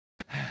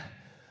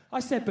I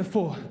said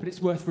before, but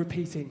it's worth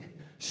repeating.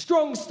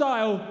 Strong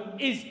style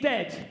is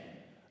dead.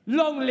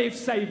 Long live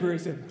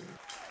Sabreism.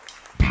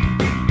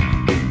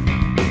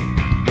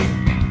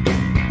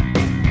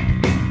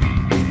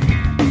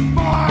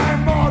 My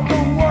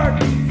mother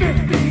worked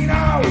 15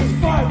 hours,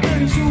 5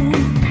 days a week.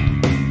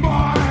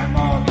 My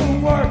mother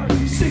worked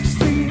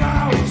 16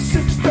 hours,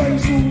 6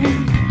 days a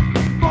week.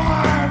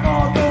 My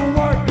mother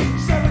worked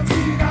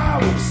 17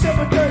 hours,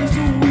 7 days a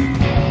week.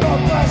 The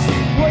best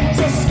way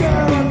to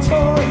scare a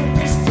toy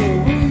is to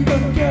read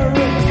and get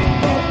rich.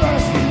 The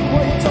best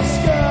way to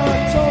scare a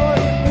toy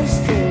is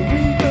to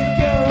read and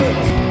get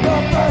rich. The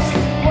best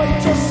way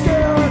to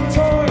scare a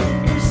toy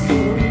is to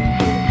read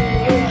and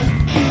get rich.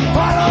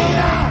 I don't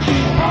know,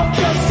 I'm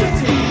just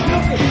sitting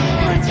looking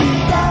pretty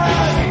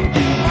bad.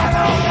 I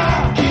don't know,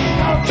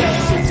 I'm just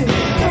sitting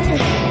looking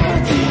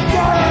pretty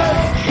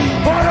bad.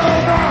 I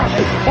don't know,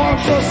 I'm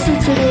just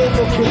sitting here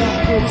looking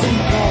pretty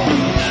bad.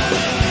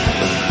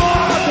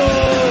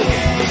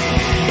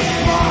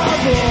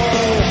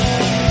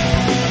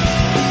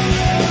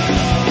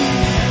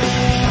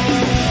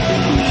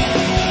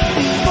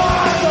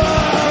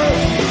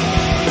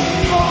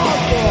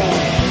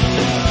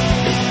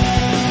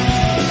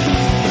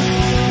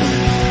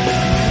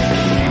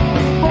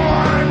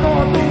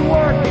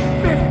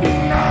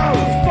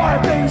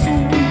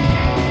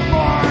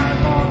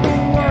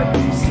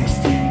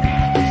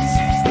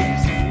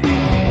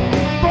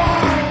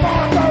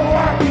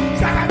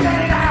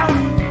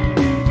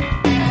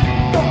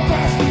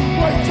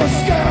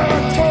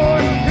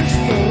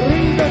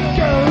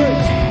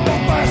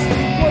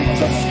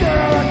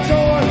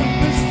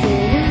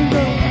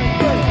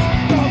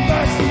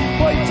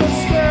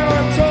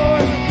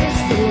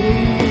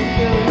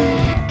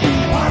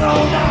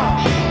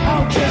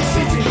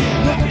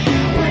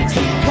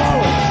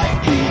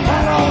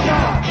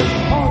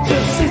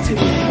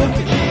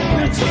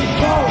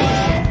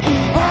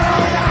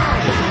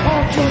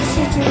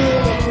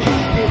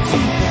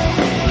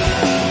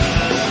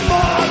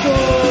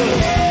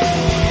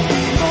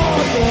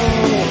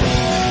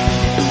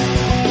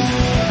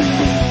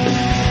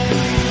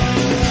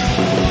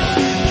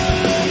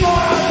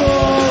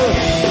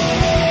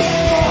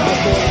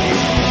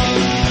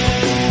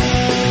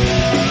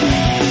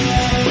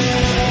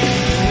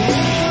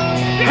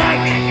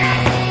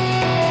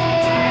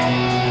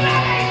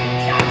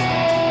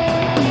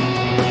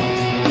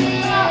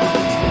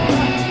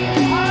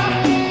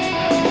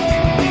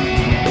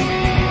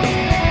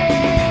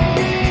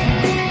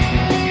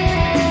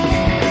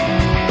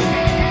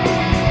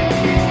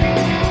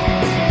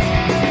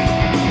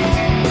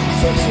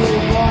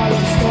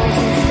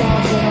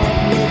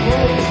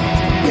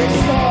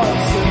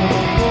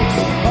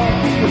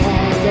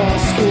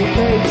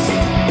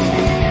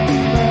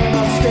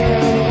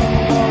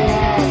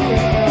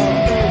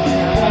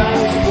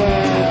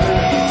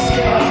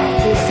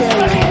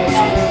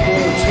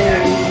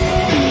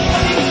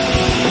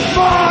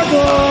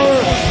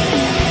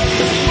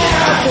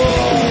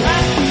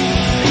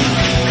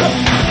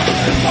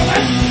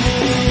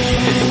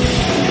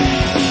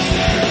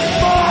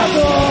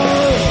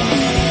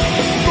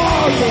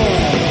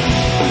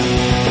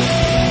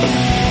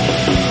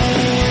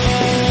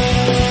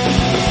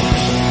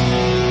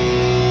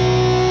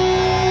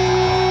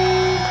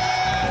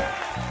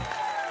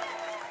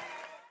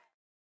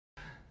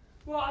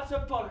 What a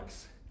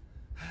bollocks.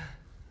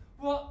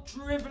 What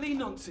drivelly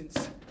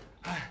nonsense.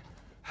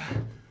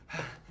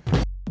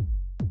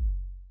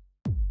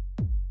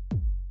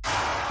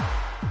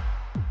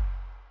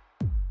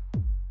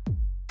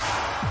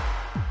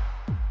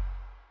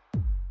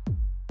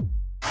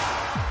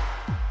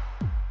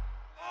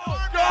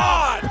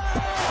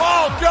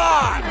 Oh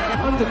God!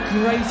 I'm the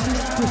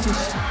greatest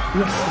British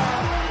wrestler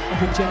of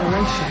a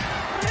generation.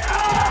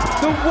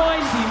 The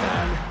windy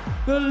man,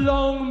 the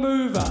long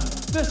mover,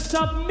 the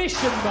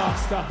submission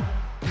master,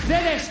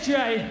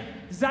 ZSJ,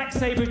 Zack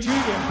Sabre Jr.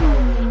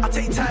 I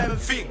take time and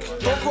think.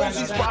 Don't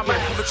roses, but I might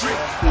have a drink.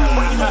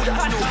 But you know that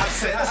I still have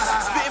sense.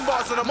 Spitting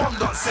bars on a mum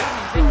done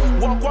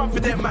set. One for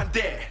them man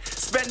there.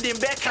 Spending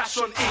bare cash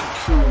on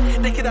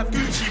ink. They could have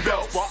Gucci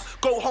belts, but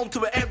go home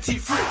to an empty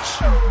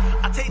fridge.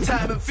 I take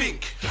time and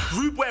think.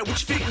 Rude boy,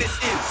 which thing this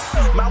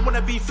is? Man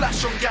wanna be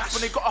flash on gas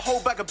when they got a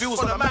whole bag of bills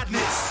on a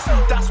madness.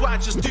 That's why I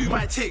just do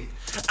my thing.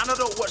 And I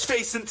don't watch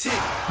face and ting.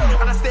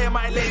 And I stay in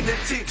my lane and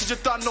ting. Cause you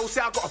done know,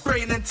 say I got a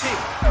brain and ting.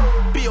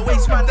 Be a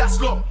waste man,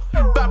 that's long.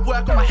 Bad boy,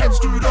 I got my head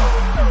screwed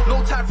on.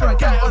 No time for a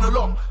guy on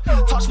along.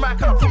 Touch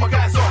mic and I put my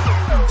guys on.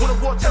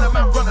 Wanna war, tell a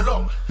man run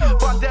along.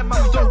 But them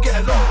man, we don't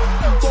get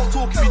along. Don't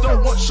talk if you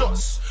don't want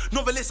shots.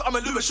 Novelist, I'm a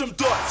Lewisham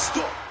dot.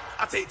 Stop.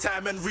 I take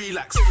time and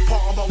relax.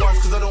 Part on my ones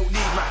cause I don't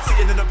need max.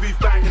 Sitting in the booth,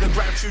 banging a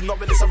grand tune.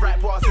 Novelist, I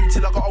write bars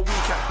until I got a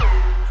weekend.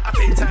 I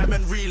take time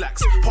and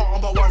relax. Part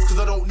on my ones cause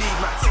I don't need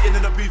max. Sitting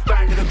in the booth,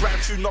 banging a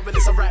grand tune.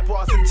 Novelist, I write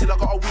bars until I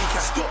got a weekend.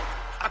 Stop.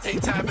 I take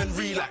take time and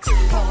relax.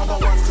 Part of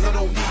my ones cause I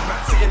don't need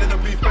max. Sitting in the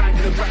booth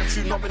banging the brand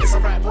tune, nothing it's a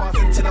right bars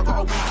until I got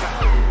a week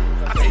out.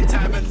 I take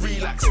time and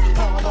relax.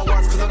 Part of my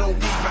ones cause I don't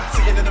need max.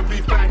 Sitting in the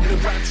booth banging the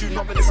brand tune,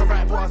 nothing it's a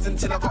right bars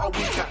until I got a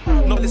week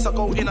out. Not this I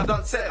go in, I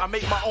done set. I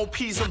make my own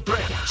peas and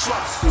bread.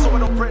 Trust. So I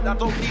don't bread, I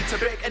don't need to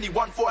beg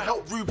anyone for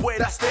help. Rude boy,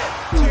 that's dead.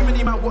 Too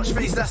many man watch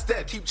face, that's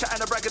dead. Keep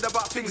chatting and bragging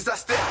about things,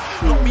 that's dead.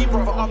 Not me,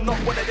 brother, I'm not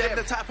one of them.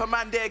 The type of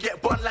man there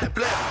get bun like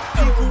bled.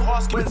 People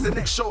ask when's the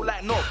next show,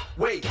 like no,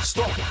 wait,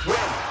 stop, when?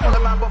 All a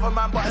man, brother,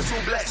 man, but it's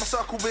all blessed. My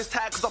circle is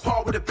tight cause I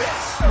part with the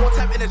best. More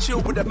time in a chill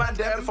with the man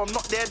there. If I'm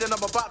not there, then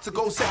I'm about to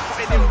go set.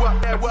 Putting in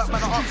work there, work,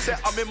 man, I'm upset.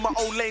 I'm in my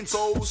own lane,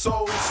 so.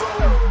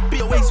 Be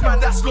a waste, man,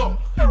 that's long.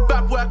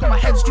 Bad boy, I got my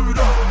head screwed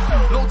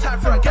on. No time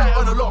for a guy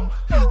on along.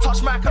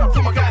 Touch mic and I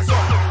put my guys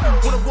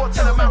on. Wanna war,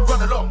 tell a man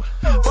run along.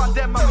 But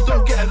them, man, we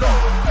don't get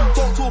along.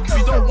 Don't talk if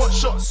you don't want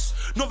shots.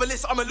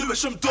 Novelist, I'm a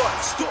Lewisham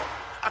dot. Stop.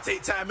 I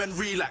take time and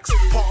relax.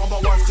 Part of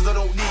my ones cause I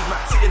don't need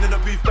max. Sitting in the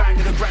booth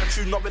banging the brand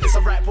tune, novelist, I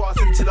write bars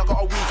until I got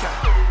a week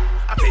out.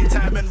 I take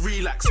time and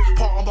relax.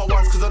 Part of my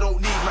ones cause I don't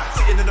need max.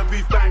 Sitting in the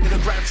booth banging the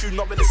brand tune,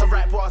 novelist, I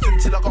write bars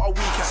until I got a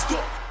week out.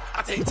 Stop.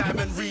 I take time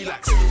and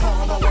relax.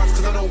 Part of my ones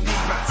cause I don't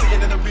need max.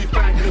 Sitting in the booth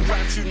banging the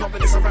brand tune,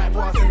 novelist, I write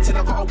bars until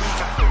I got a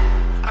week out.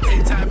 I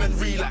take time and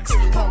relax.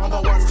 Part of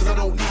my ones cause I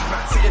don't need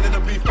max. Sitting in the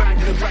booth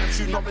banging the brand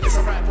tune, novelist,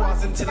 I write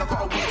bars until I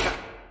got a week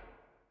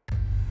out.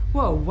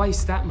 What a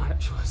waste that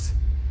match was.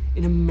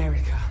 In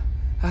America,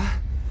 huh?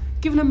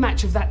 Giving a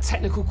match of that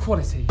technical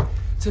quality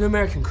to an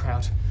American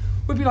crowd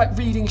would be like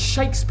reading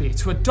Shakespeare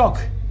to a dog.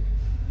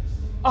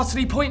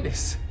 Utterly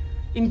pointless.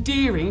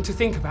 Endearing to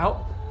think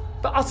about,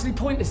 but utterly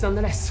pointless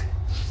nonetheless.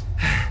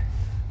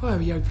 Why are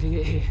we opening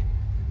it here?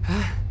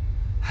 Huh?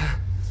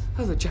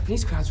 Oh, the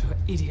Japanese crowds were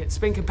idiots,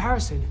 but in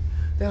comparison,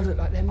 they all look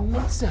like they're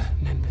Mensa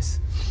members.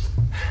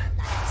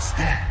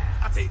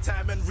 I take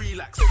time and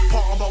relax.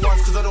 Part of my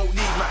ones cause I don't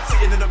need max.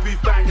 Sitting in the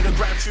booth banging the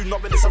brand tune,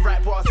 novelist, I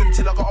write bars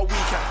until I got a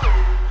week out.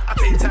 I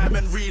take time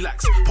and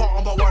relax. Part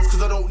of my ones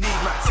cause I don't need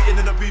max. Sitting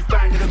in the booth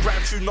banging the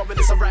brand tune,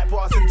 novelist, I write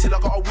bars until I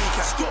got a week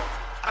out. Stop.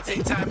 I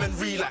take time and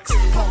relax.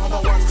 Part of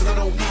my ones cause I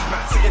don't need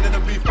max. Sitting in the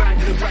booth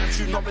banging the brand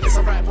tune, novelist,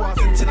 I write bars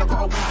until I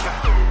got a week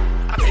out.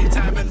 I take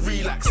time and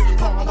relax.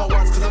 Part of my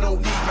ones cause I don't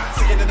need max.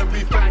 Sitting in the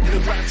booth banging the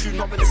brand tune,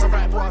 novelist, I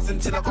write bars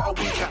until I got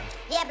a week out.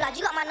 Yeah, blood,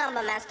 you got my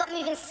number, man. Stop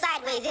moving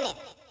sideways, innit?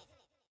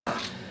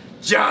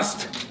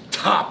 Just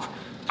tap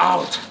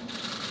out.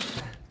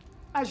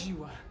 As you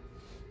were.